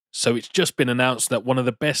So it's just been announced that one of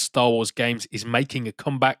the best Star Wars games is making a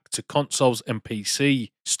comeback to consoles and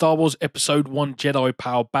PC. Star Wars Episode 1 Jedi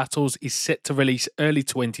Power Battles is set to release early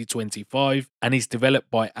 2025 and is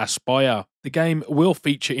developed by Aspyr. The game will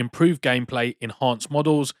feature improved gameplay, enhanced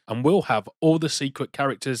models, and will have all the secret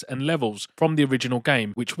characters and levels from the original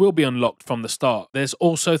game, which will be unlocked from the start. There's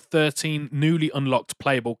also 13 newly unlocked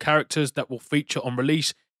playable characters that will feature on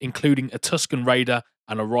release, including a Tusken Raider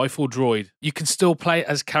and a rifle droid. You can still play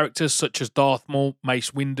as characters such as Darth Maul,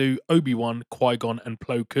 Mace Windu, Obi-Wan, Qui-Gon and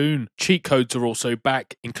Plo Koon. Cheat codes are also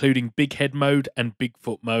back, including Big Head mode and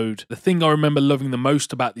Bigfoot mode. The thing I remember loving the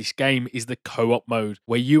most about this game is the co-op mode,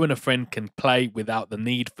 where you and a friend can play without the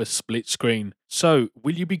need for split screen. So,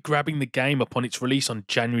 will you be grabbing the game upon its release on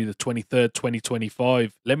January the 23rd,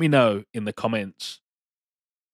 2025? Let me know in the comments.